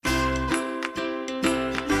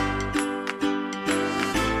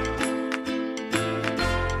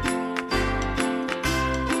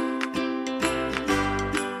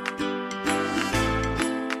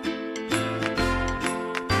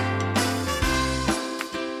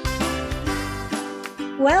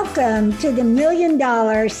Welcome to the Million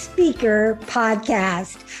Dollar Speaker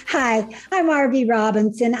Podcast. Hi, I'm Arvee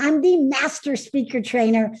Robinson. I'm the Master Speaker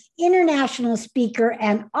Trainer, international speaker,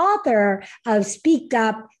 and author of Speak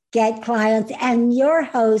Up, Get Clients, and your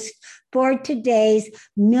host for today's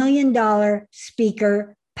Million Dollar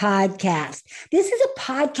Speaker Podcast. This is a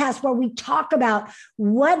podcast where we talk about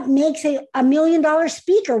what makes a $1 million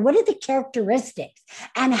speaker. What are the characteristics?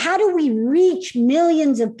 And how do we reach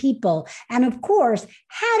millions of people? And of course,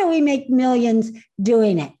 how do we make millions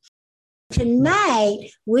doing it? Tonight,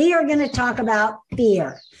 we are going to talk about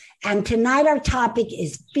fear. And tonight, our topic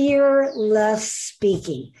is fearless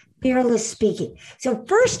speaking. Fearless speaking. So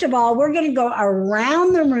first of all, we're going to go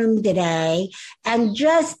around the room today and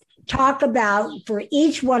just talk about, for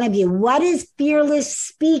each one of you, what does fearless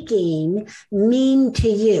speaking mean to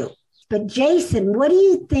you? But Jason, what do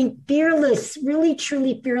you think fearless, really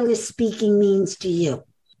truly fearless speaking means to you?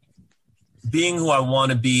 Being who I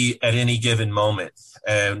want to be at any given moment,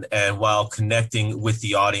 and while connecting with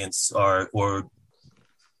the audience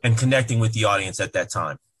and connecting with the audience at that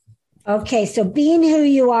time. Okay, so being who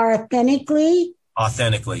you are authentically,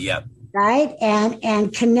 yeah. Right?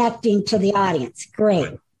 And connecting to the audience. Great.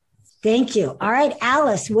 Right. Thank you. All right,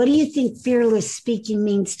 Alice, what do you think fearless speaking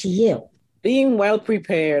means to you? Being well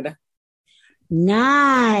prepared.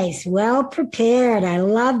 Nice. Well prepared. I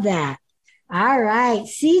love that. All right,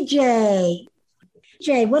 CJ.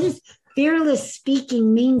 CJ, what does fearless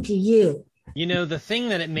speaking mean to you? You know, the thing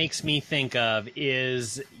that it makes me think of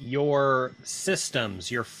is your systems,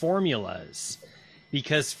 your formulas.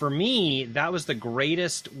 Because for me, that was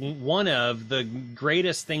one of the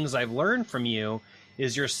greatest things I've learned from you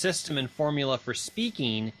is your system and formula for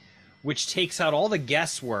speaking, which takes out all the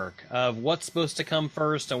guesswork of what's supposed to come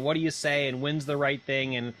first and what do you say and when's the right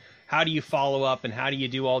thing and how do you follow up and how do you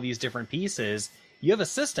do all these different pieces. You have a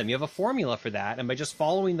system, you have a formula for that. And by just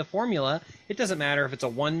following the formula, it doesn't matter if it's a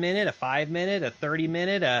 1 minute, a 5 minute, a 30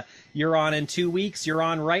 minute, you're on in 2 weeks, you're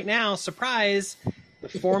on right now, surprise. The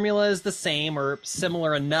formula is the same or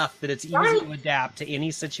similar enough that it's easy to adapt to any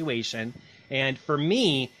situation. And for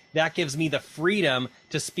me, that gives me the freedom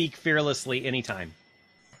to speak fearlessly anytime.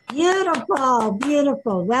 Beautiful,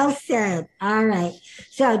 beautiful. Well said. All right.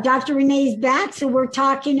 So Dr. Renee's back. So we're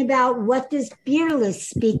talking about what does fearless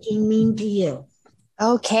speaking mean to you?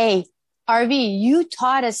 Okay. Arvee, you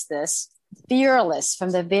taught us this fearless from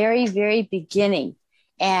the very, very beginning.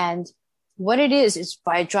 And what it is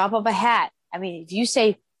by a drop of a hat. I mean, if you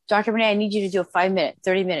say, Dr. Renee, I need you to do a 5 minute,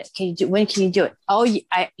 30 minutes. When can you do it? Oh,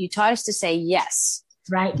 you taught us to say yes.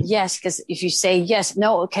 Right. Yes. Because if you say yes,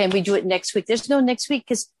 no, can we do it next week? There's no next week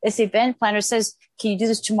because as the event planner says, can you do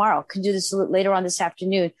this tomorrow? Can you do this later on this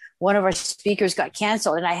afternoon? One of our speakers got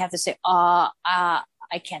canceled and I have to say, I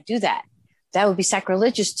can't do that. That would be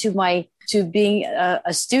sacrilegious to being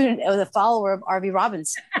a student or a follower of Arvee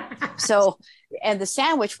Robinson. So, and the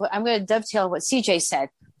sandwich, I'm going to dovetail what CJ said.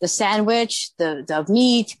 The sandwich, the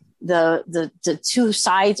meat, the two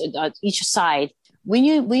sides, each side.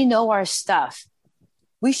 When we know our stuff,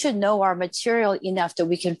 we should know our material enough that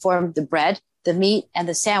we can form the bread, the meat, and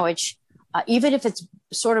the sandwich, even if it's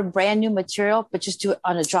sort of brand new material, but just do it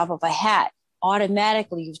on a drop of a hat.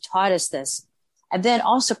 Automatically, you've taught us this. And then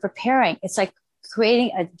also preparing. It's like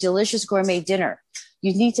creating a delicious gourmet dinner.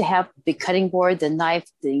 You need to have the cutting board, the knife,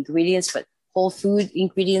 the ingredients, but whole food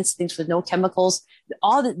ingredients, things with no chemicals.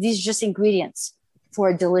 These are just ingredients for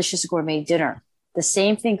a delicious gourmet dinner. The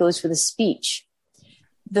same thing goes for the speech.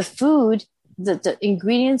 The food, the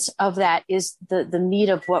ingredients of that is the meat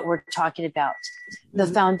of what we're talking about. The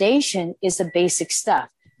foundation is the basic stuff.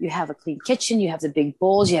 You have a clean kitchen, you have the big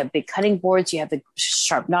bowls, you have big cutting boards, you have the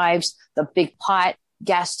sharp knives, the big pot,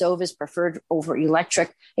 gas stove is preferred over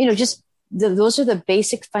electric. Those are the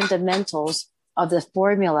basic fundamentals of the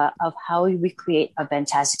formula of how we create a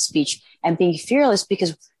fantastic speech and being fearless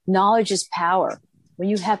because knowledge is power. When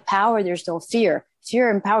you have power, there's no fear. Fear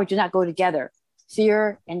and power do not go together.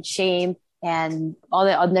 Fear and shame and all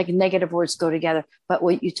the negative words go together. But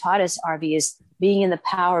what you taught us, Arvee, is being in the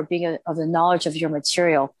power, of the knowledge of your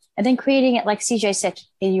material, and then creating it, like CJ said,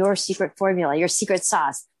 in your secret formula, your secret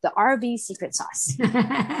sauce, the Arvee secret sauce.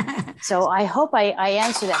 So I hope I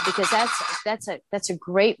answer that because that's a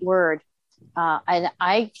great word. And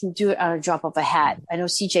I can do it on a drop of a hat. I know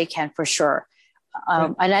CJ can for sure.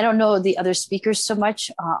 And I don't know the other speakers so much.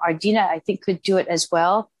 Ardina, I think, could do it as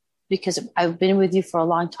well because I've been with you for a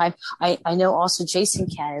long time. I know also Jason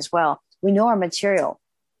can as well. We know our material,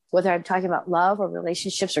 whether I'm talking about love or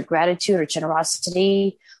relationships or gratitude or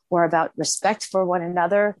generosity or about respect for one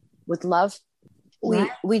another with love.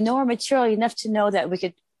 We know our material enough to know that we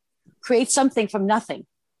could create something from nothing.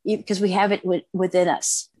 because we have it within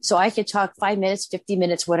us. So I could talk 5 minutes, 50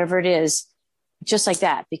 minutes, whatever it is, just like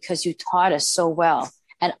that, because you taught us so well.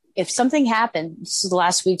 And if something happened, this is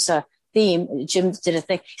last week's theme, Jim did a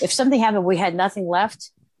thing. If something happened, we had nothing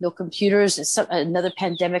left, no computers, another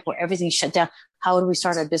pandemic where everything's shut down. How do we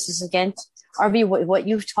start our business again? RB, what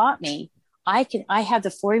you've taught me, I have the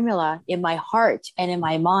formula in my heart and in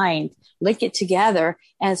my mind, link it together.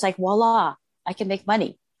 And it's like, voila, I can make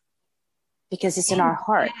money because it's in our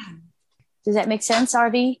heart. Does that make sense,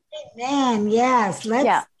 RB? Amen. Yes.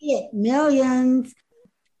 Let's see it. Millions.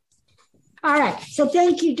 All right. So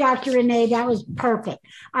thank you, Dr. Renee. That was perfect.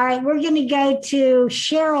 All right. We're going to go to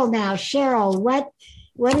Cheryl now. Cheryl, what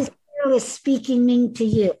does fearless speaking mean to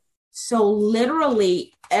you? So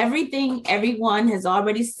literally everything everyone has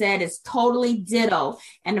already said is totally ditto.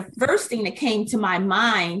 And the first thing that came to my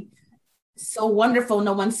mind, so wonderful,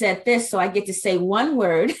 no one said this, so I get to say one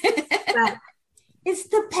word. It's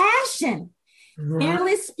the passion.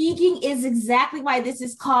 Fearless speaking is exactly why this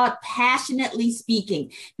is called passionately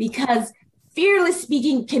speaking, because fearless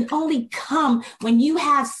speaking can only come when you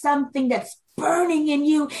have something that's burning in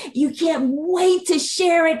you. You can't wait to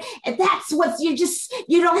share it. And that's what you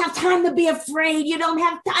don't have time to be afraid. You don't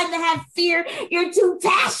have time to have fear. You're too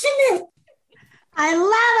passionate. I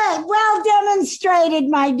love it. Well demonstrated,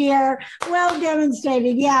 my dear. Well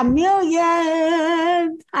demonstrated. Yeah,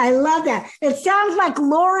 millions. I love that. It sounds like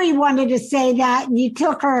Lori wanted to say that and you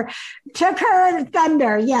took her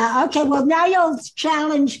thunder. Yeah. Okay. Well, now you'll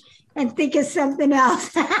challenge and think of something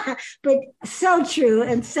else. But so true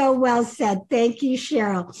and so well said. Thank you,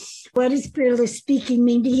 Cheryl. What does fearless speaking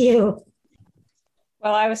mean to you?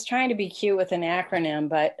 Well, I was trying to be cute with an acronym,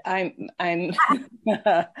 but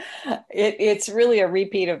it's really a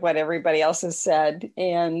repeat of what everybody else has said.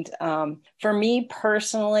 And for me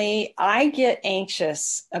personally, I get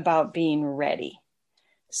anxious about being ready.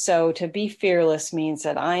 So to be fearless means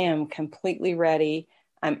that I am completely ready.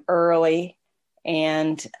 I'm early,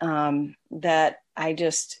 and that I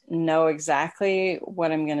just know exactly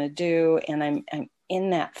what I'm going to do. And I'm in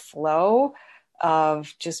that flow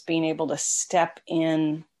of just being able to step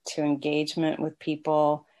in to engagement with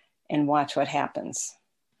people and watch what happens.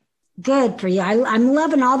 Good for you. I'm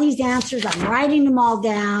loving all these answers. I'm writing them all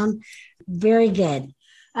down. Very good.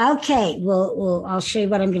 Okay. Well, I'll show you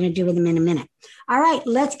what I'm going to do with them in a minute. All right.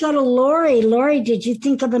 Let's go to Lori. Lori, did you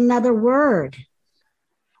think of another word?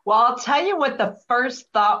 Well, I'll tell you what the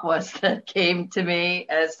first thought was that came to me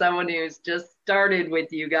as someone who's just started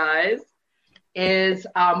with you guys is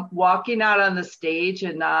walking out on the stage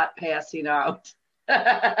and not passing out.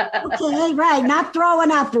 Okay, right. Not throwing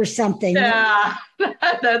up or something. Yeah,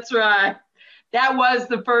 that's right. That was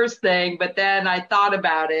the first thing. But then I thought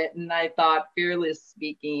about it and I thought fearless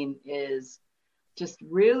speaking is just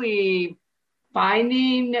really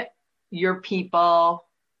finding your people,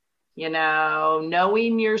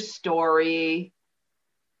 knowing your story,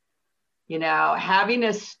 having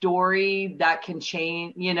a story that can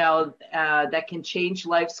change, that can change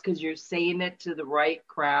lives because you're saying it to the right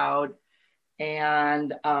crowd,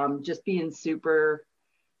 and just being super,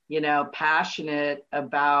 passionate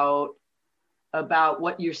about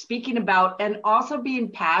what you're speaking about, and also being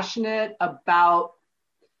passionate about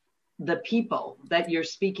the people that you're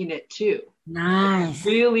speaking it to. Nice.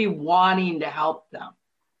 Really wanting to help them.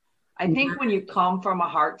 I think when you come from a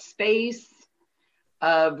heart space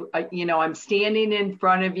of, I'm standing in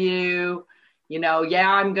front of you,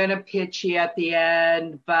 I'm going to pitch you at the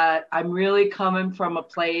end, but I'm really coming from a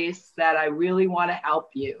place that I really want to help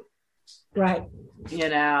you. Right.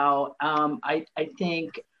 I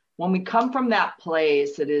think when we come from that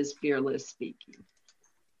place, it is fearless speaking.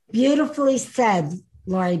 Beautifully said,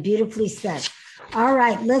 Lori. Beautifully said. All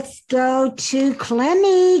right, let's go to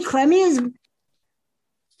Clemmy. Clemmy is...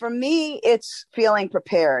 For me, it's feeling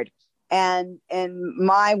prepared. And in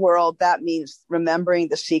my world, that means remembering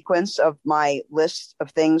the sequence of my list of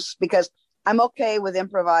things, because I'm okay with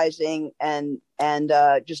improvising and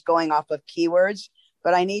just going off of keywords,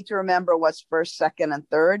 but I need to remember what's first, second, and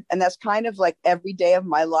third. And that's kind of like every day of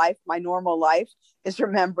my life. My normal life is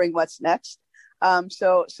remembering what's next.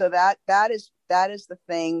 So that is the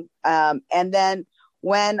thing. And then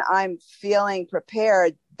when I'm feeling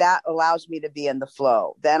prepared, that allows me to be in the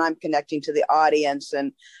flow. Then I'm connecting to the audience.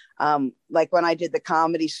 And like when I did the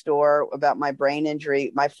Comedy Store about my brain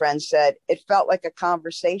injury, my friend said it felt like a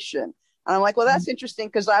conversation. And I'm like, well, that's interesting,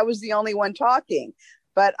 because I was the only one talking,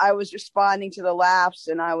 but I was responding to the laughs,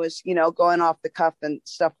 and I was, going off the cuff and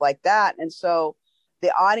stuff like that. And so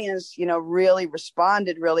the audience, really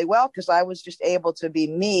responded really well, because I was just able to be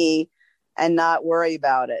me and not worry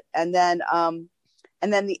about it. And then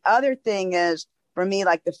the other thing is, for me,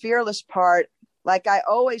 like the fearless part, like I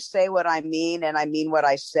always say what I mean and I mean what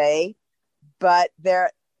I say, but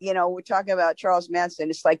there, you know, we're talking about Charles Manson.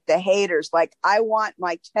 It's like the haters, like I want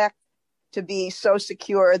my tech to be so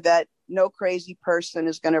secure that no crazy person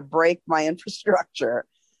is going to break my infrastructure.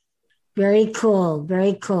 Very cool.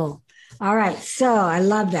 Very cool. All right. So I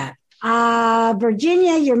love that.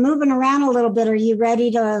 Virginia, you're moving around a little bit. Are you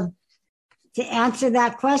ready to answer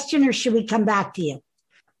that question, or should we come back to you?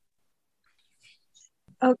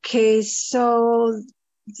 Okay. So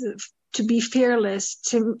to be fearless,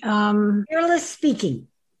 fearless speaking.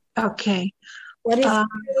 Okay. What is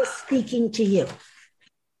fearless speaking to you?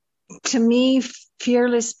 To me,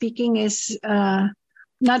 fearless speaking is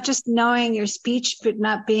not just knowing your speech, but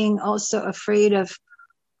not being also afraid of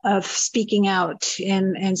speaking out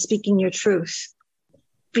and speaking your truth.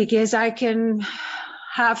 Because I can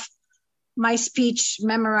have my speech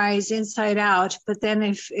memorized inside out, but then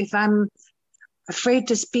if I'm afraid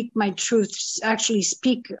to speak my truth, actually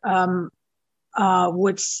speak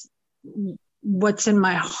what's in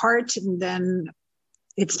my heart, and then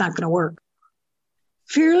it's not going to work.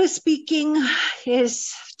 Fearless speaking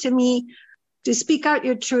is, to me, to speak out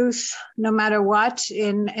your truth no matter what.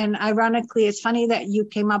 And ironically, it's funny that you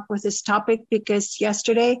came up with this topic, because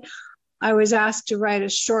yesterday I was asked to write a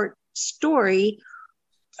short story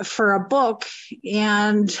for a book.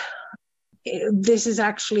 And this is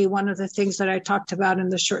actually one of the things that I talked about in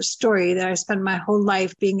the short story, that I spent my whole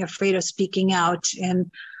life being afraid of speaking out.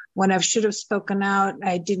 And when I should have spoken out,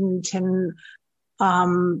 I didn't. And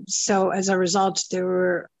so as a result, there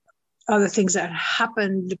were other things that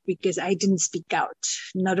happened because I didn't speak out.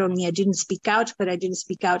 Not only I didn't speak out, but I didn't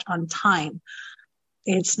speak out on time.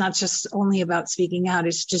 It's not just only about speaking out.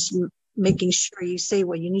 It's just making sure you say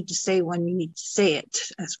what you need to say when you need to say it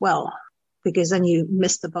as well, because then you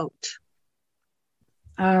miss the boat.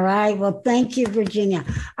 All right. Well, thank you, Virginia.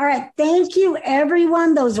 All right. Thank you,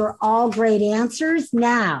 everyone. Those are all great answers.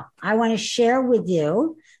 Now, I want to share with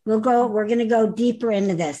you. We're going to go deeper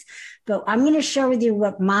into this, but I'm going to share with you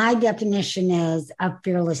what my definition is of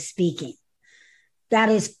fearless speaking. That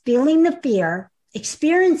is feeling the fear,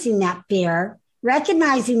 experiencing that fear,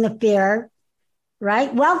 recognizing the fear,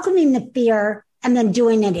 right? Welcoming the fear, and then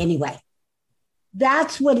doing it anyway.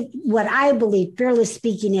 That's what I believe fearless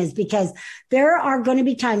speaking is, because there are going to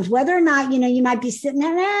be times, whether or not, you might be sitting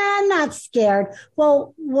there, I'm not scared.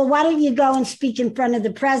 Well, why don't you go and speak in front of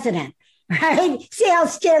the president? Right? See how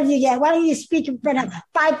scared you get. Why don't you speak in front of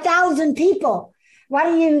 5,000 people? Why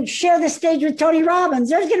don't you share the stage with Tony Robbins?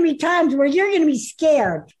 There's going to be times where you're going to be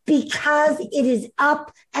scared, because it is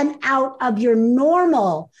up and out of your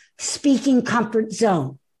normal speaking comfort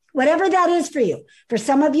zone. Whatever that is for you. For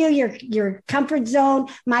some of you, your comfort zone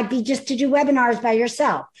might be just to do webinars by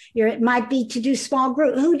yourself. It might be to do small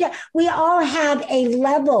group. We all have a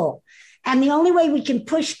level. And the only way we can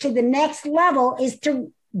push to the next level is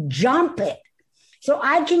to jump it. So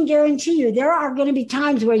I can guarantee you there are going to be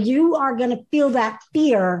times where you are going to feel that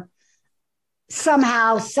fear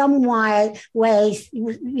somehow, some way,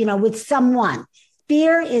 with someone.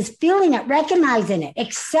 Fear is feeling it, recognizing it,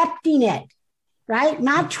 accepting it, right?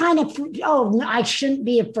 Not trying to, I shouldn't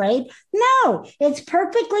be afraid. No, it's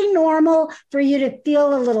perfectly normal for you to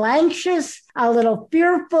feel a little anxious, a little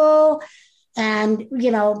fearful. And,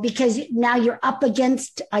 because now you're up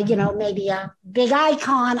against, maybe a big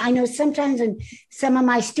icon. I know sometimes when some of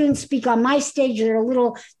my students speak on my stage, they're a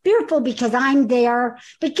little fearful because I'm there.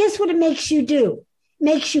 But guess what it makes you do? It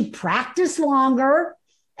makes you practice longer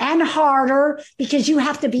and harder, because you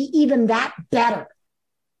have to be even that better.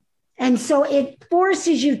 And so it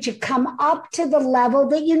forces you to come up to the level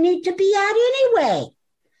that you need to be at anyway.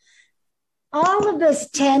 All of us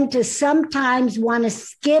tend to sometimes want to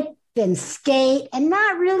skip and skate and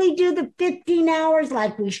not really do the 15 hours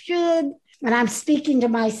like we should. And I'm speaking to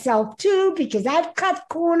myself too, because I've cut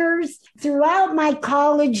corners throughout my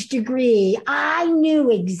college degree. I knew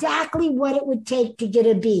exactly what it would take to get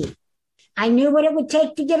a B. I knew what it would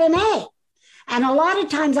take to get an A. And a lot of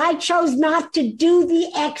times I chose not to do the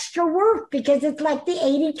extra work, because it's like the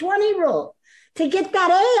 80-20 rule. To get that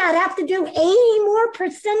A, I'd have to do 80% more of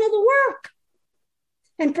the work.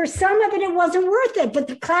 And for some of it, it wasn't worth it. But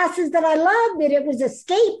the classes that I loved, it was a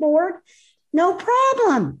skateboard, no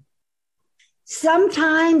problem.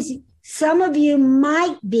 Sometimes some of you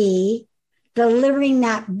might be delivering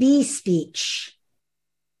that B speech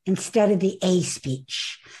instead of the A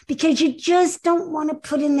speech, because you just don't want to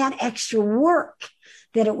put in that extra work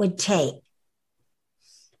that it would take.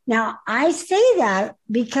 Now, I say that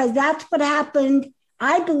because that's what happened,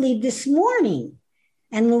 I believe, this morning.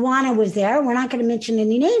 And Luana was there. We're not going to mention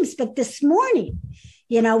any names, but this morning,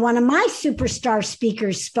 one of my superstar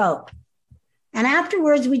speakers spoke. And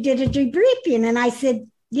afterwards we did a debriefing and I said,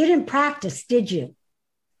 you didn't practice, did you?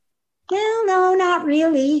 Well, no, not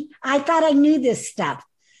really. I thought I knew this stuff.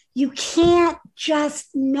 You can't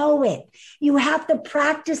just know it. You have to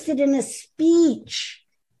practice it in a speech.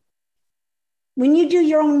 When you do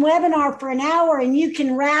your own webinar for an hour and you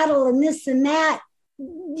can rattle and this and that,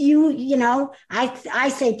 I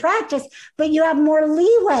say practice, but you have more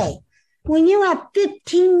leeway. When you have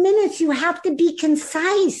 15 minutes, you have to be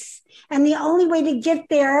concise. And the only way to get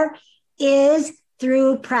there is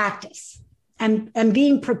through practice and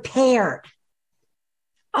being prepared.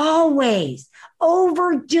 Always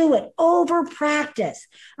overdo it, over practice.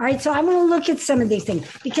 All right. So I'm going to look at some of these things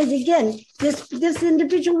because again, this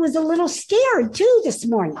individual was a little scared too this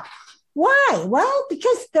morning. Why? Well,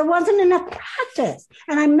 because there wasn't enough practice,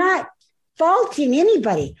 and I'm not faulting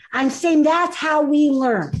anybody. I'm saying that's how we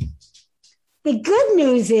learn. The good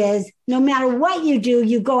news is no matter what you do,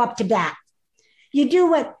 you go up to bat. You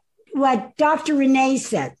do what Dr. Renee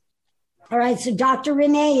said. All right. So Dr.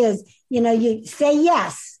 Renee is, you say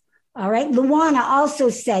yes. All right. Luana also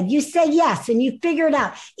said, you say yes and you figure it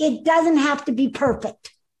out. It doesn't have to be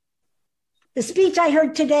perfect. The speech I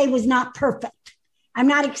heard today was not perfect. I'm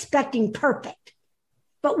not expecting perfect.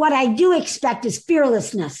 But what I do expect is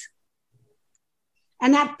fearlessness.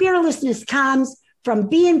 And that fearlessness comes from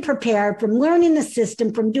being prepared, from learning the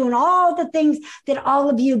system, from doing all the things that all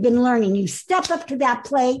of you have been learning. You step up to that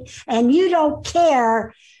plate and you don't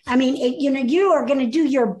care. I mean, you are going to do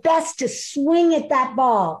your best to swing at that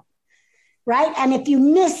ball, right? And if you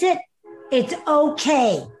miss it, it's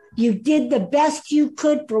okay. You did the best you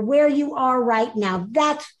could for where you are right now.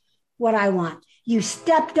 That's what I want. You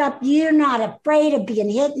stepped up. You're not afraid of being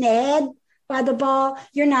hit in the head by the ball.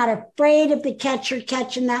 You're not afraid of the catcher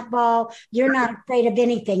catching that ball. You're not afraid of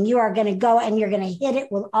anything. You are going to go and you're going to hit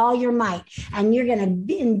it with all your might. And you're going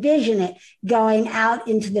to envision it going out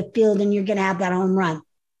into the field and you're going to have that home run.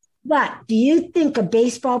 But do you think a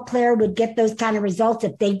baseball player would get those kind of results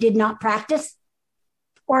if they did not practice?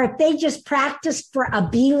 Or if they just practiced for a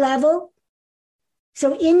B level?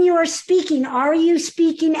 So in your speaking, are you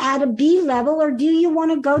speaking at a B level or do you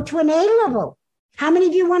want to go to an A level? How many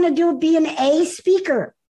of you want to be an A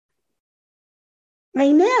speaker?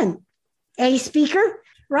 Amen. A speaker,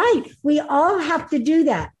 right. We all have to do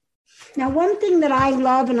that. Now, one thing that I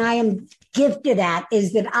love and I am gifted at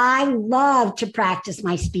is that I love to practice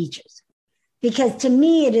my speeches. Because to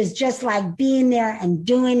me, it is just like being there and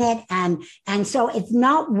doing it. And so it's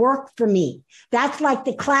not work for me. That's like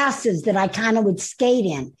the classes that I kind of would skate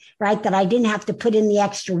in, right? That I didn't have to put in the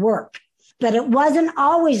extra work. But it wasn't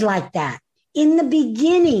always like that. In the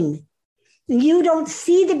beginning, you don't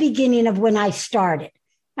see the beginning of when I started.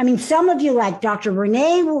 I mean, some of you like Dr.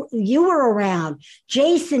 Renee, you were around.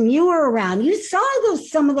 Jason, you were around. You saw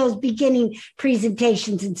some of those beginning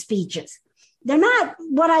presentations and speeches. They're not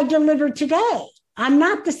what I deliver today. I'm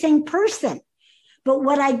not the same person. But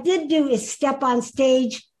what I did do is step on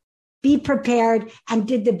stage, be prepared, and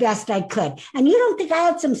did the best I could. And you don't think I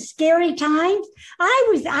had some scary times?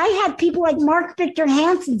 I had people like Mark Victor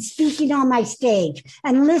Hansen speaking on my stage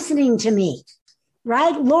and listening to me,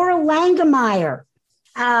 right? Laura Langemeyer.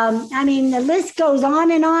 I mean, the list goes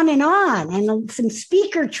on and on and on. And some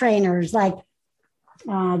speaker trainers like,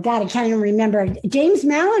 God, I can't even remember. James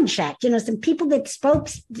Malinchak, some people that spoke,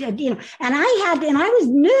 and I was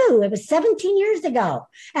new. It was 17 years ago.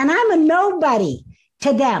 And I'm a nobody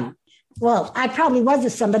to them. Well, I probably was a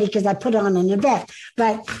somebody because I put on an event.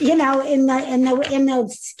 But, in the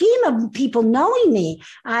scheme of people knowing me,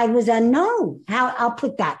 I was unknown. I'll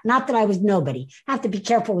put that. Not that I was nobody. I have to be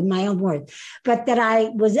careful with my own words. But that I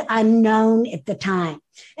was unknown at the time.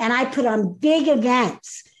 And I put on big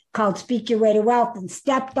events called Speak Your Way to Wealth and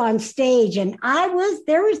stepped on stage. And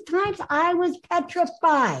there was times I was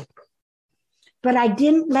petrified, but I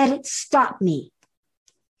didn't let it stop me.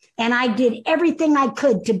 And I did everything I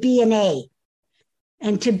could to be an A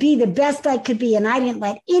and to be the best I could be. And I didn't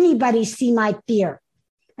let anybody see my fear.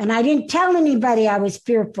 And I didn't tell anybody I was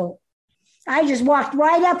fearful. I just walked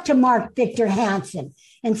right up to Mark Victor Hansen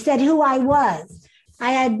and said who I was.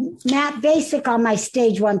 I had Matt Basic on my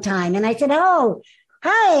stage one time. And I said, oh,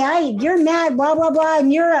 hi, you're Matt, blah, blah, blah.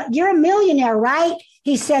 And you're a millionaire, right?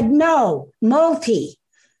 He said, no, multi.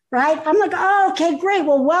 Right? I'm like, oh, okay, great.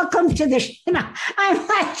 Well, welcome to the, I'm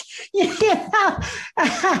like,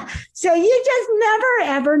 so you just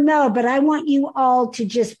never, ever know. But I want you all to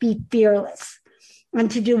just be fearless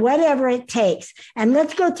and to do whatever it takes. And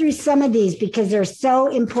let's go through some of these because they're so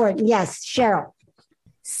important. Yes, Cheryl.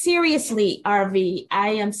 Seriously, RV, I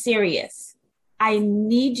am serious. I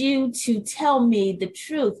need you to tell me the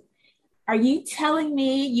truth. Are you telling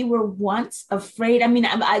me you were once afraid? I mean,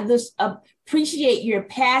 I just appreciate your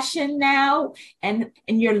passion now and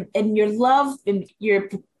your love and your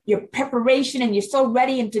preparation, and you're so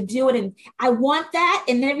ready and to do it. And I want that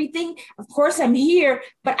and everything. Of course, I'm here,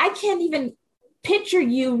 but I can't even picture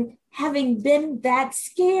you having been that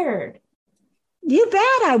scared. You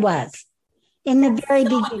bet I was. In the very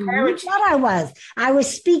beginning, you bet I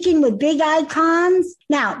was speaking with big icons.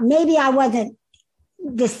 Now, maybe I wasn't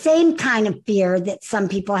the same kind of fear that some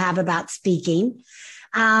people have about speaking.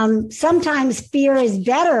 Sometimes fear is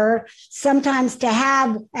better, sometimes to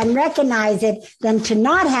have and recognize it than to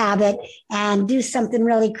not have it and do something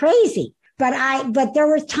really crazy. But there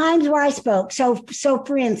were times where I spoke. So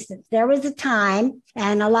for instance, there was a time,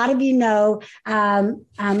 and a lot of you know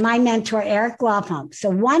my mentor, Eric Lofholm. So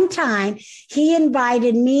one time he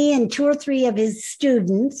invited me and 2 or 3 of his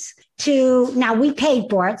students now we paid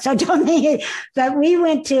for it, so don't think it, but we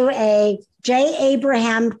went to a Jay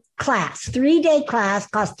Abraham class, 3-day class,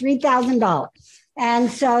 cost $3,000. And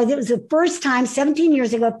so it was the first time, 17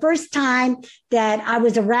 years ago, first time that I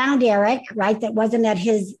was around Eric, right? That wasn't at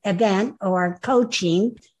his event or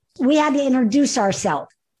coaching. We had to introduce ourselves.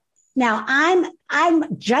 Now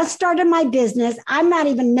I'm just started my business. I'm not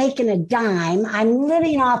even making a dime. I'm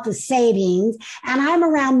living off of savings, and I'm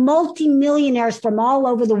around multimillionaires from all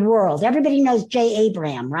over the world. Everybody knows Jay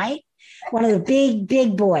Abraham, right? One of the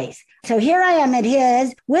big boys. So here I am at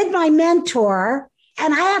his with my mentor,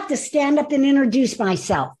 and I have to stand up and introduce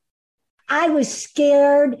myself. I was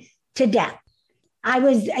scared to death. I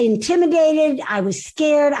was intimidated. I was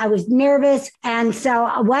scared. I was nervous. And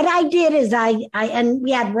so what I did is and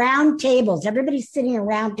we had round tables. Everybody's sitting at a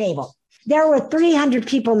round table. There were 300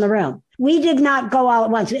 people in the room. We did not go all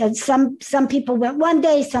at once. And some people went one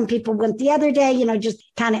day, some people went the other day, just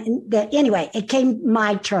kind of, anyway, it came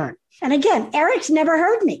my turn. And again, Eric's never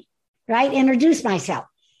heard me, right? Introduce myself.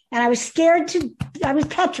 And I was I was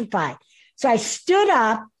petrified. So I stood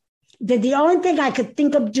up, did the only thing I could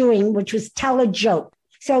think of doing, which was tell a joke.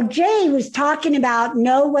 So Jay was talking about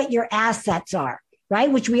know what your assets are,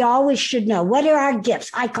 right? Which we always should know. What are our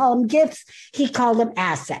gifts? I call them gifts. He called them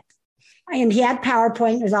assets. And he had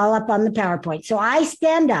PowerPoint. It was all up on the PowerPoint. So I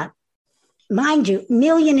stand up, mind you,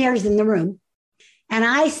 millionaires in the room. And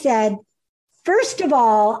I said, first of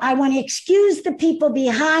all, I want to excuse the people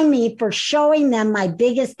behind me for showing them my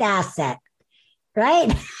biggest asset,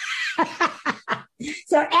 right?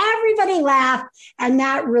 So everybody laughed, and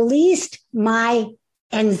that released my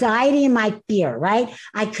anxiety and my fear, right?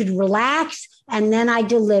 I could relax, and then I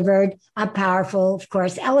delivered a powerful, of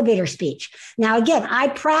course, elevator speech. Now, again, I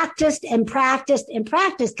practiced and practiced and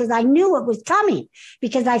practiced because I knew it was coming,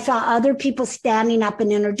 because I saw other people standing up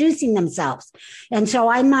and introducing themselves. And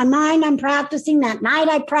so in my mind, I'm practicing. That night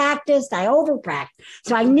I practiced, I over-practiced.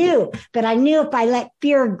 So I knew if I let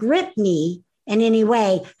fear grip me in any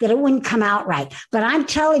way, that it wouldn't come out right. But I'm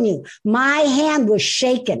telling you, my hand was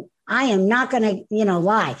shaking. I am not going to,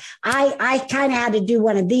 lie. I kind of had to do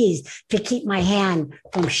one of these to keep my hand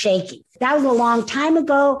from shaking. That was a long time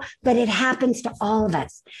ago, but it happens to all of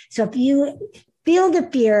us. So if you feel the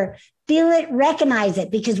fear, feel it, recognize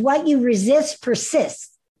it, because what you resist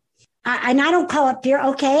persists. And I don't call it fear.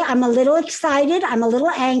 Okay, I'm a little excited. I'm a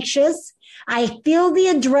little anxious. I feel the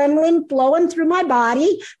adrenaline flowing through my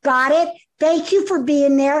body. Got it. Thank you for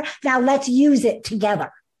being there. Now let's use it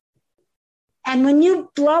together. And when you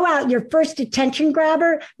blow out your first attention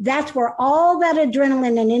grabber, that's where all that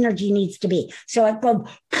adrenaline and energy needs to be. So it goes,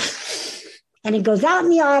 and it goes out in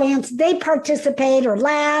the audience. They participate or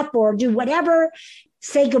laugh or do whatever,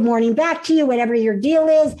 say good morning back to you, whatever your deal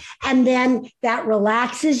is. And then that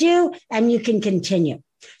relaxes you and you can continue.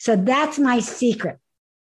 So that's my secret.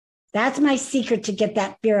 That's my secret to get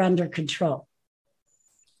that fear under control.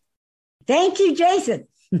 Thank you, Jason.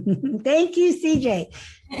 Thank you, CJ.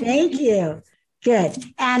 Thank you. Good.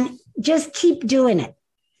 And just keep doing it.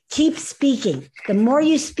 Keep speaking. The more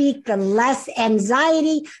you speak, the less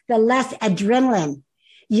anxiety, the less adrenaline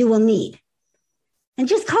you will need. And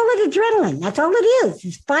just call it adrenaline. That's all it is.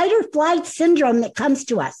 It's fight or flight syndrome that comes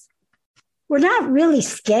to us. We're not really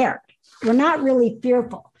scared. We're not really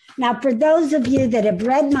fearful. Now, for those of you that have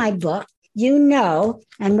read my book,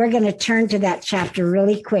 and we're going to turn to that chapter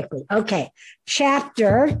really quickly. Okay.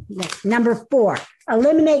 Chapter number 4,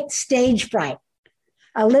 eliminate stage fright.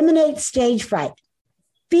 Eliminate stage fright.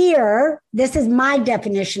 Fear, this is my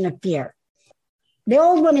definition of fear. The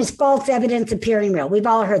old one is false evidence appearing real. We've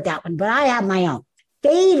all heard that one, but I have my own.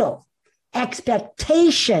 Fatal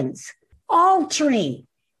expectations, altering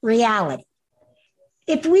reality.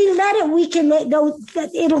 If we let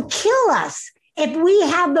it, it'll kill us. If we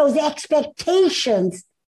have those expectations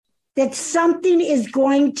that something is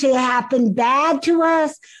going to happen bad to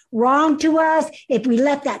us, wrong to us, if we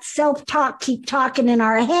let that self-talk keep talking in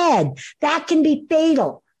our head, that can be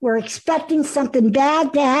fatal. We're expecting something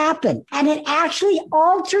bad to happen, and it actually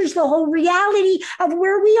alters the whole reality of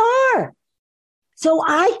where we are. So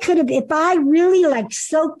I could have, if I really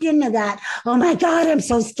soaked into that, oh my God, I'm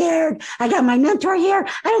so scared. I got my mentor here.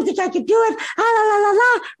 I don't think I could do it.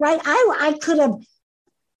 Right? I could have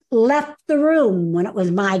left the room when it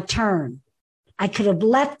was my turn. I could have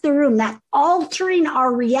left the room, that altering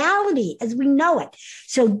our reality as we know it.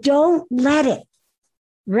 So don't let it.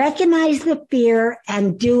 Recognize the fear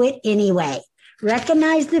and do it anyway.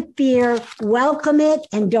 Recognize the fear, welcome it,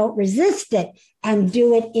 and don't resist it, and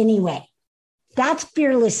do it anyway. That's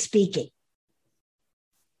fearless speaking.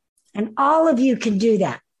 And all of you can do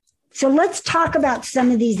that. So let's talk about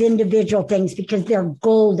some of these individual things because they're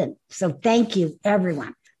golden. So thank you,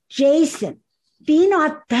 everyone. Jason, being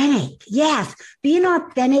authentic. Yes, being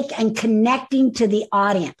authentic and connecting to the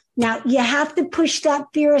audience. Now, you have to push that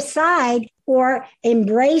fear aside or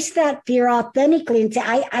embrace that fear authentically and say,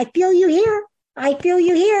 I feel you here. I feel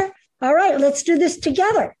you here. All right, let's do this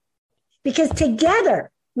together. Because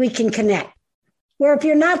together we can connect. Where if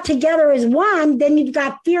you're not together as one, then you've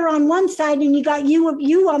got fear on one side and you got you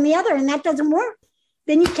on the other, and that doesn't work.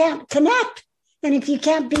 Then you can't connect. And if you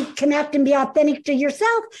can't connect and be authentic to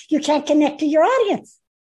yourself, you can't connect to your audience.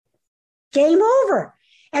 Game over.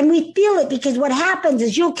 And we feel it because what happens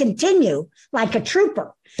is you'll continue like a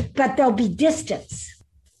trooper, but there'll be distance.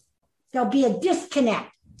 There'll be a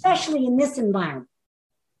disconnect, especially in this environment.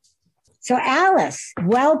 So Alice,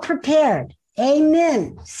 well prepared.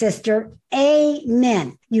 Amen, sister.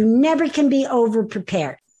 Amen. You never can be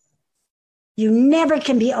over-prepared. You never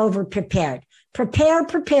can be over-prepared.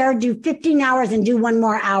 Prepare, do 15 hours and do one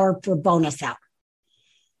more hour for bonus hour.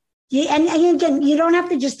 And again, you don't have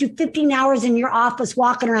to just do 15 hours in your office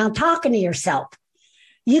walking around talking to yourself.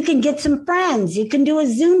 You can get some friends. You can do a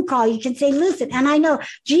Zoom call. You can say, listen, and I know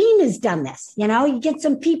Jean has done this. You get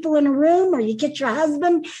some people in a room or you get your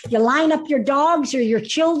husband, you line up your dogs or your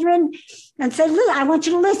children and say, look, I want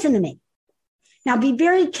you to listen to me. Now, be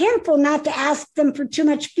very careful not to ask them for too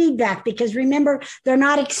much feedback because remember, they're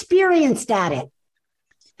not experienced at it.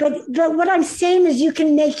 But what I'm saying is you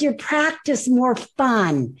can make your practice more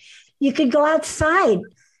fun. You could go outside,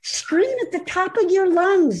 scream at the top of your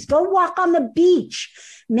lungs, go walk on the beach,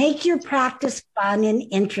 make your practice fun and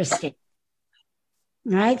interesting.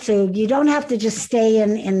 All right. So you don't have to just stay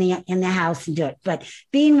in the house and do it, but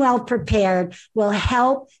being well prepared will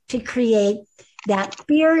help to create that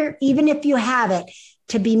fear, even if you have it,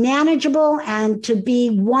 to be manageable and to be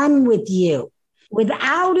one with you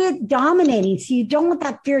without it dominating. So you don't want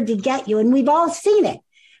that fear to get you. And we've all seen it.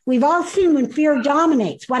 We've all seen when fear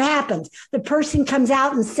dominates, what happens? The person comes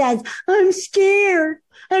out and says, I'm scared.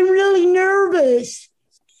 I'm really nervous.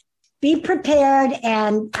 Be prepared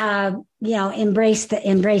and, embrace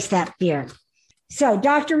that fear. So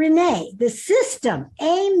Dr. Renee, the system,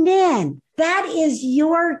 amen. That is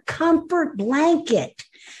your comfort blanket.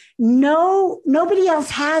 Nobody else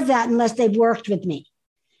has that unless they've worked with me.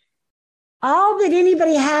 All that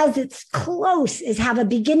anybody has that's close is have a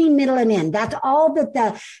beginning, middle, and end. That's all that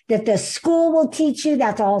the school will teach you.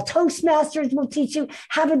 That's all Toastmasters will teach you.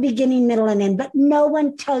 Have a beginning, middle, and end. But no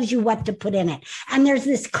one tells you what to put in it. And there's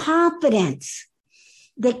this confidence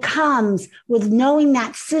that comes with knowing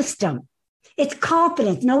that system. It's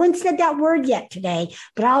confidence. No one said that word yet today,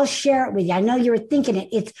 but I'll share it with you. I know you were thinking it.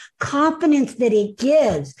 It's confidence that it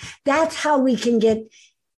gives. That's how we can get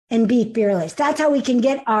and be fearless. That's how we can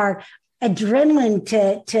get our adrenaline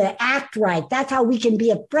to act right. That's how we can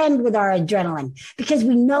be a friend with our adrenaline because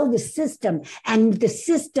we know the system and the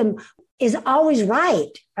system is always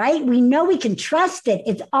right? We know we can trust it.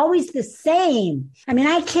 It's always the same. I mean,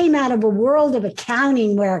 I came out of a world of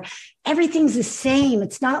accounting where everything's the same.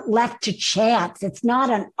 It's not left to chance. It's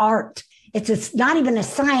not an art. It's not even a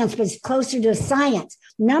science, but it's closer to a science.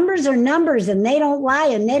 Numbers are numbers and they don't lie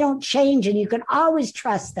and they don't change and you can always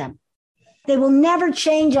trust them. They will never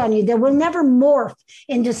change on you. They will never morph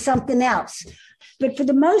into something else. But for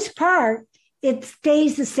the most part, it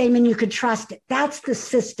stays the same and you can trust it. That's the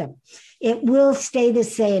system. It will stay the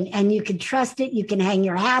same and you can trust it. You can hang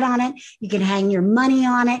your hat on it. You can hang your money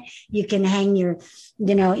on it. You can hang your,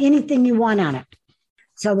 anything you want on it.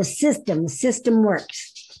 So the system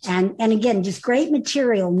works. And again, just great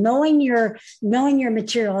material, knowing your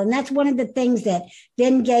material. And that's one of the things that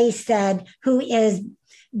Ben Gay said, who has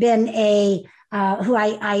been a who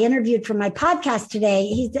I interviewed for my podcast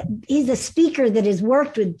today. He's a speaker that has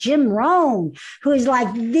worked with Jim Rohn, who is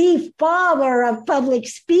like the father of public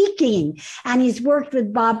speaking. And he's worked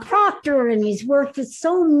with Bob Proctor, and he's worked with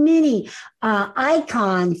so many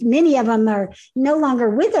icons. Many of them are no longer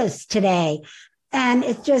with us today. And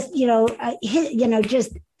it's just,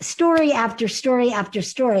 just story after story after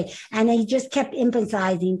story. And he just kept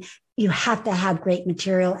emphasizing, you have to have great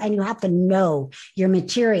material and you have to know your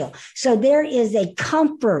material. So there is a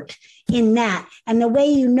comfort in that. And the way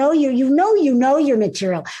you know your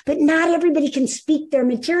material, but not everybody can speak their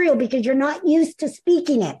material because you're not used to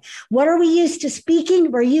speaking it. What are we used to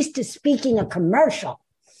speaking? We're used to speaking a commercial,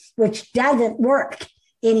 which doesn't work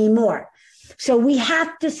anymore. So we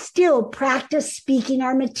have to still practice speaking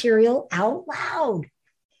our material out loud.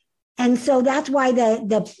 And so that's why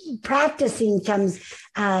the practicing becomes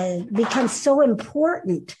so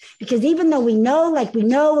important, because even though we know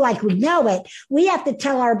it, we have to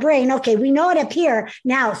tell our brain, okay, we know it up here.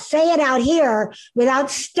 Now say it out here without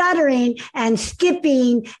stuttering and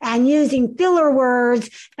skipping and using filler words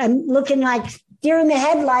and looking like deer in the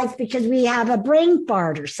headlights because we have a brain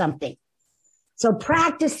fart or something. So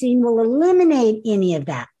practicing will eliminate any of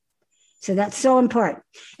that. So that's so important.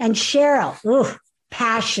 And Cheryl,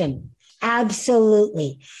 passion.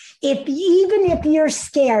 Absolutely. Even if you're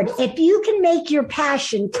scared, if you can make your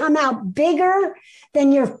passion come out bigger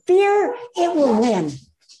than your fear, it will win.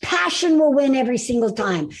 Passion will win every single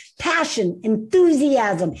time. Passion,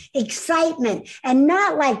 enthusiasm, excitement, and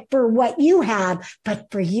not like for what you have,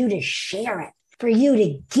 but for you to share it, for you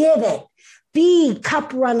to give it. Be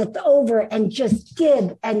cup runneth over, and just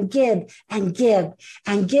give and give and give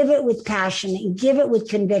and give it with passion and give it with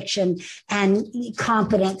conviction and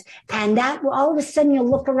confidence. And that all of a sudden you'll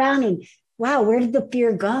look around and, wow, where did the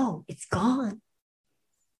fear go? It's gone.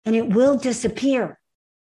 And it will disappear.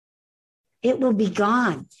 It will be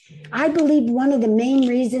gone. I believe one of the main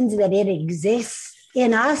reasons that it exists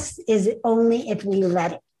in us is only if we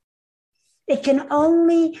let it. It can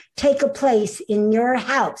only take a place in your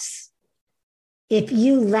house if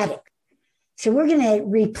you let it. So we're going to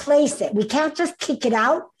replace it. We can't just kick it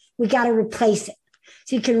out. We got to replace it.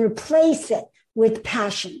 So you can replace it with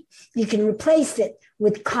passion. You can replace it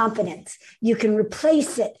with confidence. You can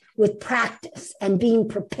replace it with practice and being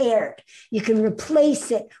prepared. You can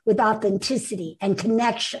replace it with authenticity and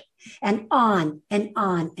connection, and on and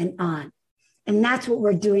on and on. And that's what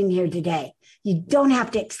we're doing here today. You don't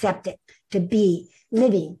have to accept it to be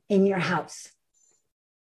living in your house.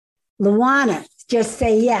 Luana, just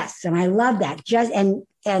say yes. And I love that.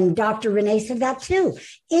 And Dr. Renee said that too.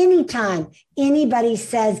 Anytime anybody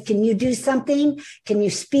says, can you do something? Can you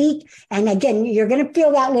speak? And again, you're going to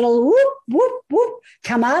feel that little whoop, whoop, whoop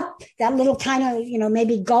come up, that little kind of,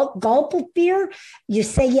 maybe gulp of fear. You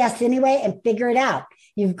say yes anyway and figure it out.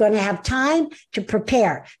 You're going to have time to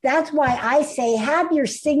prepare. That's why I say have your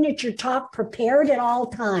signature talk prepared at all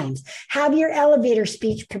times. Have your elevator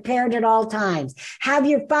speech prepared at all times. Have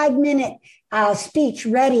your 5-minute speech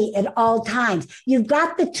ready at all times. You've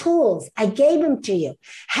got the tools. I gave them to you.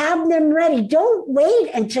 Have them ready. Don't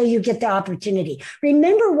wait until you get the opportunity.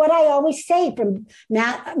 Remember what I always say from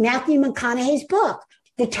Matthew McConaughey's book.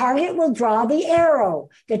 The target will draw the arrow.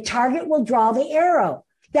 The target will draw the arrow.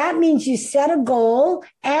 That means you set a goal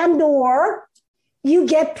and/or you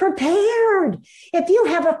get prepared. If you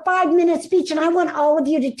have a 5-minute speech, and I want all of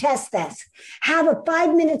you to test this, have a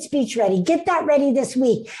 5-minute speech ready, get that ready this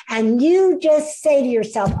week. And you just say to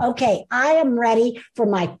yourself, okay, I am ready for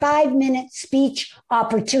my 5-minute speech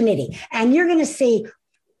opportunity. And you're going to see,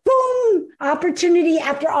 boom, opportunity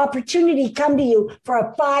after opportunity come to you for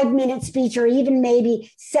a 5-minute speech, or even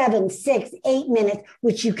maybe 7, 6, 8 minutes,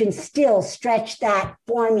 which you can still stretch that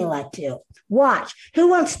formula to. Watch. Who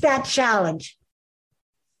wants that challenge?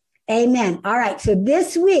 Amen. All right. So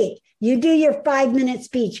this week, you do your 5-minute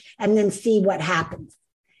speech and then see what happens.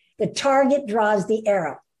 The target draws the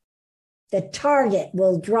arrow. The target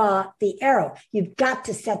will draw the arrow. You've got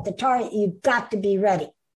to set the target. You've got to be ready.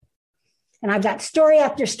 And I've got story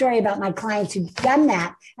after story about my clients who've done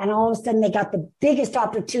that. And all of a sudden they got the biggest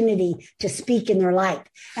opportunity to speak in their life.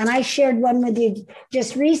 And I shared one with you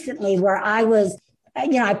just recently where I was,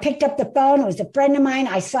 I picked up the phone. It was a friend of mine.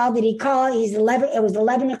 I saw that he called. It was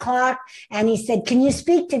 11 o'clock. And he said, can you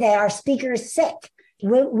speak today? Our speaker is sick.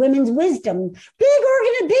 Women's Wisdom, big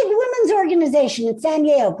women's organization in San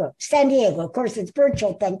Diego. Of course, it's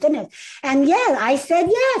virtual, thank goodness. And yeah, I said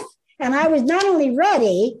yes. And I was not only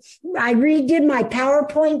ready, I redid my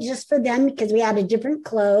PowerPoint just for them because we had a different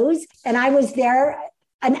close. And I was there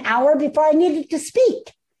an hour before I needed to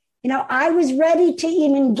speak. I was ready to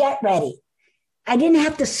even get ready. I didn't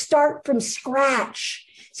have to start from scratch.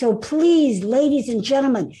 So please, ladies and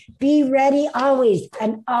gentlemen, be ready always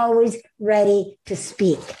and always ready to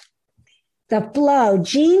speak. The flow,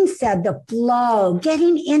 Jean said the flow,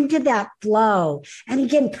 getting into that flow. And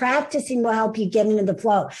again, practicing will help you get into the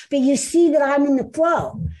flow. But you see that I'm in the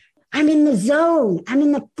flow. I'm in the zone. I'm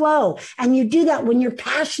in the flow. And you do that when you're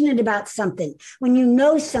passionate about something, when you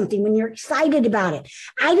know something, when you're excited about it.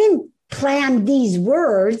 I didn't plan these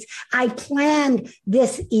words. I planned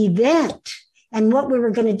this event and what we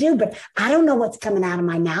were going to do, but I don't know what's coming out of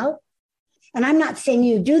my mouth. And I'm not saying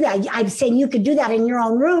you do that. I'm saying you could do that in your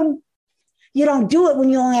own room. You don't do it when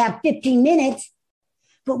you only have 15 minutes.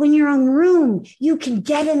 But when you're in the room, you can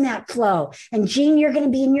get in that flow. And Jean, you're going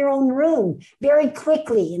to be in your own room very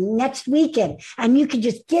quickly next weekend. And you can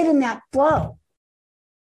just get in that flow.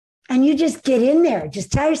 And you just get in there.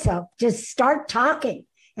 Just tell yourself, just start talking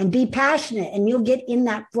and be passionate and you'll get in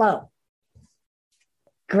that flow.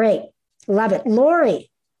 Great. Love it.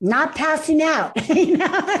 Lori, not passing out.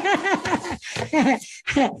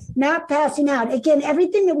 Not passing out. Again,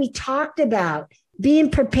 everything that we talked about,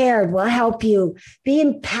 being prepared will help you.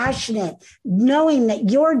 Being passionate, knowing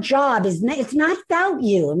that your job it's not about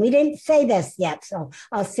you. And we didn't say this yet, so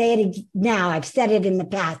I'll say it now. I've said it in the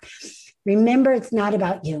past. Remember, it's not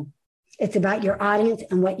about you. It's about your audience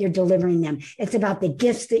and what you're delivering them. It's about the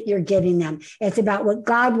gifts that you're giving them. It's about what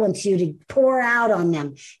God wants you to pour out on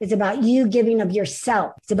them. It's about you giving of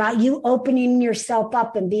yourself. It's about you opening yourself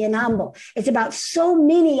up and being humble. It's about so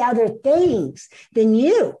many other things than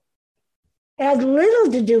you. It has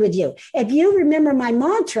little to do with you. If you remember my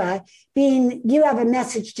mantra being, you have a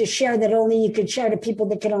message to share that only you could share to people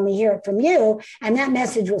that can only hear it from you, and that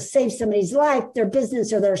message will save somebody's life, their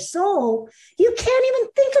business, or their soul, you can't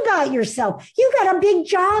even think about yourself. You got a big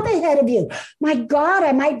job ahead of you. My God,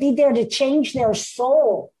 I might be there to change their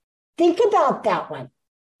soul. Think about that one.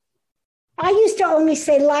 I used to only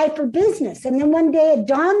say life or business, and then one day it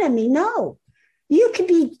dawned on me, no. You could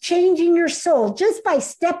be changing your soul just by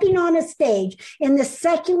stepping on a stage in the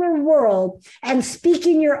secular world and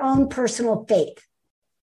speaking your own personal faith.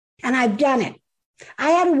 And I've done it. I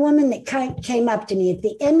had a woman that came up to me at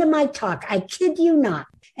the end of my talk. I kid you not.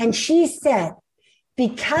 And she said,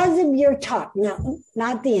 because of your talk, no,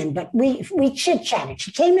 not the end, but we chit-chatted.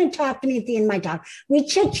 She came and talked to me at the end of my talk. We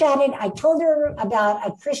chit-chatted. I told her about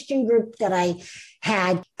a Christian group that I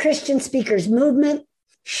had, Christian Speakers Movement.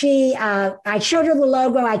 I showed her the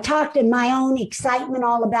logo. I talked in my own excitement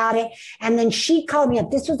all about it. And then she called me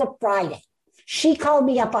up. This was a Friday. She called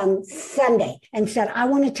me up on Sunday and said, I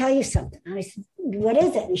want to tell you something. And I said, what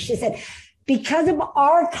is it? And she said, because of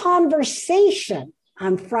our conversation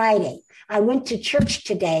on Friday, I went to church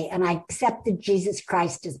today and I accepted Jesus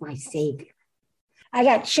Christ as my Savior. I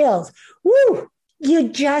got chills. Woo!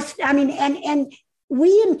 And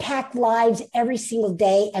we impact lives every single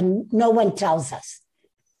day and no one tells us.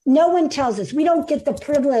 No one tells us. We don't get the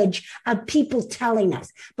privilege of people telling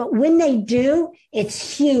us. But when they do,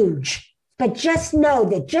 it's huge. But just know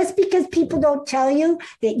that just because people don't tell you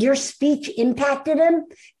that your speech impacted them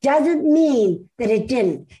doesn't mean that it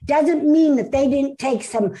didn't. Doesn't mean that they didn't take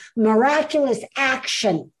some miraculous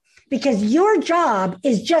action. Because your job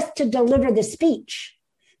is just to deliver the speech.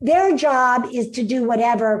 Their job is to do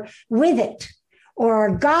whatever with it.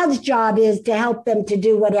 Or God's job is to help them to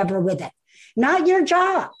do whatever with it. Not your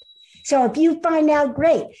job. So if you find out,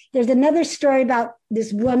 great. There's another story about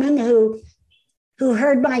this woman who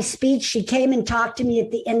heard my speech. She came and talked to me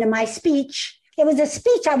at the end of my speech. It was a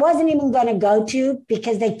speech I wasn't even going to go to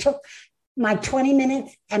because they took my 20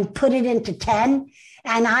 minutes and put it into 10.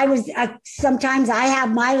 And I was, sometimes I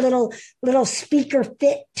have my little speaker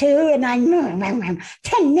fit too. And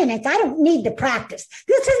 10 minutes, I don't need the practice.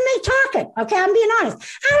 This is me talking. Okay. I'm being honest.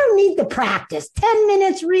 I don't need the practice. 10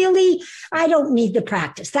 minutes, really? I don't need the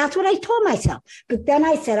practice. That's what I told myself. But then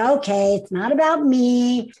I said, okay, it's not about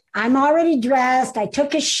me. I'm already dressed. I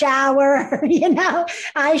took a shower,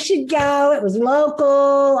 I should go. It was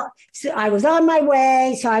local. So I was on my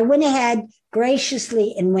way. So I went ahead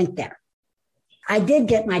graciously and went there. I did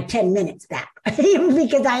get my 10 minutes back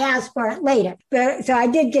because I asked for it later. So I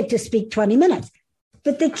did get to speak 20 minutes.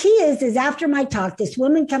 But the key is after my talk, this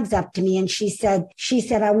woman comes up to me and she said,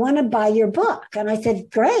 I want to buy your book. And I said,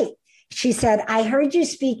 great. She said, I heard you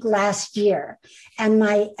speak last year and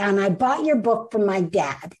I bought your book from my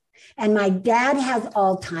dad. And my dad has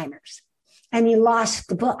Alzheimer's and he lost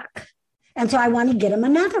the book. And so I want to get him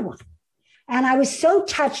another one. And I was so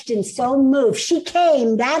touched and so moved. She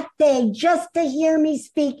came that day just to hear me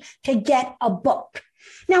speak, to get a book.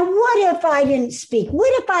 Now, what if I didn't speak?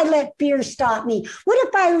 What if I let fear stop me? What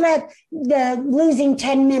if I let the losing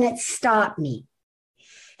 10 minutes stop me?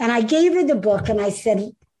 And I gave her the book and I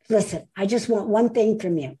said, listen, I just want one thing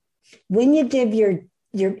from you. When you give your,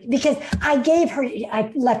 because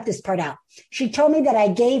I left this part out. She told me that I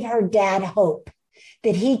gave her dad hope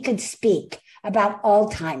that he could speak about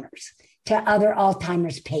Alzheimer's to other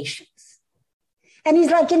Alzheimer's patients. And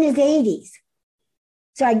he's like in his 80s.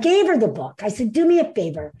 So I gave her the book. I said, do me a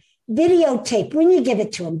favor, videotape, when you give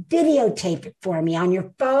it to him, videotape it for me on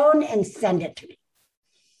your phone and send it to me.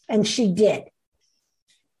 And she did.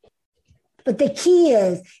 But the key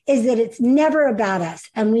is that it's never about us,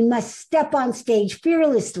 and we must step on stage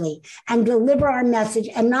fearlessly and deliver our message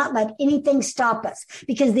and not let anything stop us,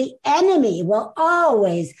 because the enemy will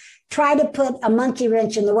always try to put a monkey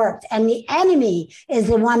wrench in the works. And the enemy is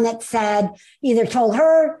the one that said, either told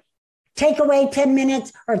her, take away 10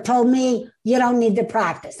 minutes, or told me, you don't need to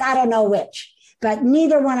practice. I don't know which, but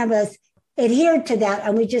neither one of us adhered to that,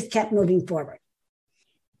 and we just kept moving forward.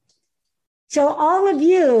 So all of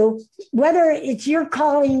you, whether it's your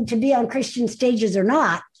calling to be on Christian stages or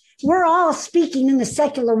not, we're all speaking in the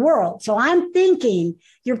secular world. So I'm thinking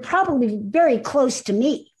you're probably very close to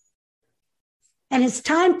me. And it's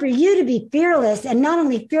time for you to be fearless, and not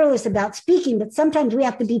only fearless about speaking, but sometimes we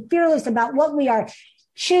have to be fearless about what we are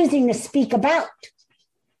choosing to speak about.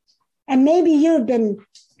 And maybe you've been,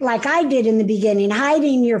 like I did in the beginning,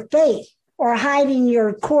 hiding your faith or hiding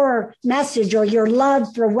your core message or your love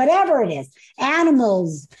for whatever it is,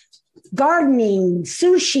 animals, gardening,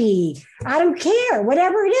 sushi, I don't care,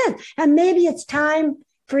 whatever it is. And maybe it's time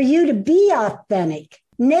for you to be authentic,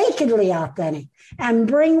 nakedly authentic, and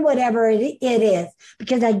bring whatever it is.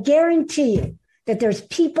 Because I guarantee you that there's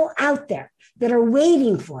people out there that are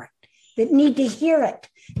waiting for it, that need to hear it,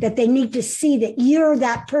 that they need to see that you're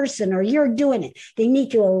that person or you're doing it. They need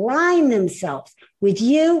to align themselves with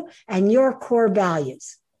you and your core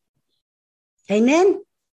values. Amen?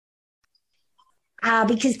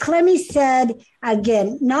 Because Clemmy said,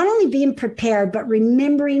 again, not only being prepared, but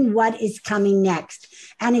remembering what is coming next.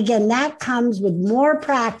 And again, that comes with more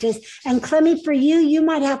practice. And Clemmy, for you, you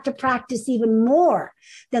might have to practice even more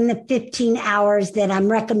than the 15 hours that I'm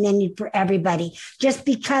recommending for everybody, just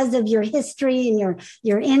because of your history and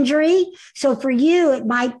your injury. So for you, it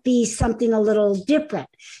might be something a little different.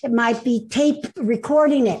 It might be tape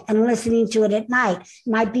recording it and listening to it at night. It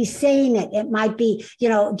might be saying it. It might be,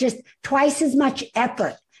 just twice as much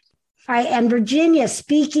effort. All right. And Virginia,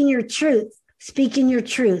 speaking your truth.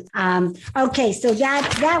 Okay. So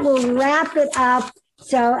that will wrap it up.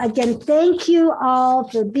 So again, thank you all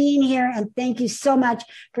for being here, and thank you so much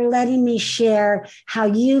for letting me share how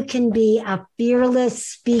you can be a fearless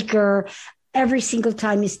speaker every single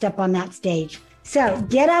time you step on that stage. So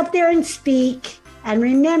get out there and speak, and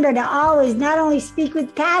remember to always not only speak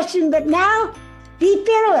with passion, but now be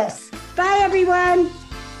fearless. Bye, everyone.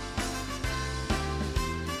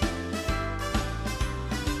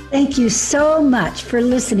 Thank you so much for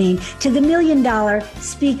listening to the $1 Million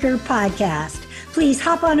Speaker Podcast. Please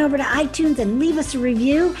hop on over to iTunes and leave us a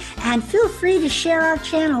review, and feel free to share our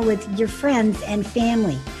channel with your friends and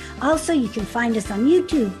family. Also, you can find us on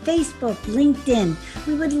YouTube, Facebook, LinkedIn.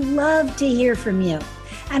 We would love to hear from you.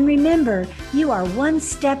 And remember, you are one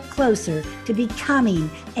step closer to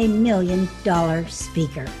becoming a $1 Million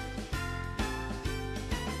Speaker.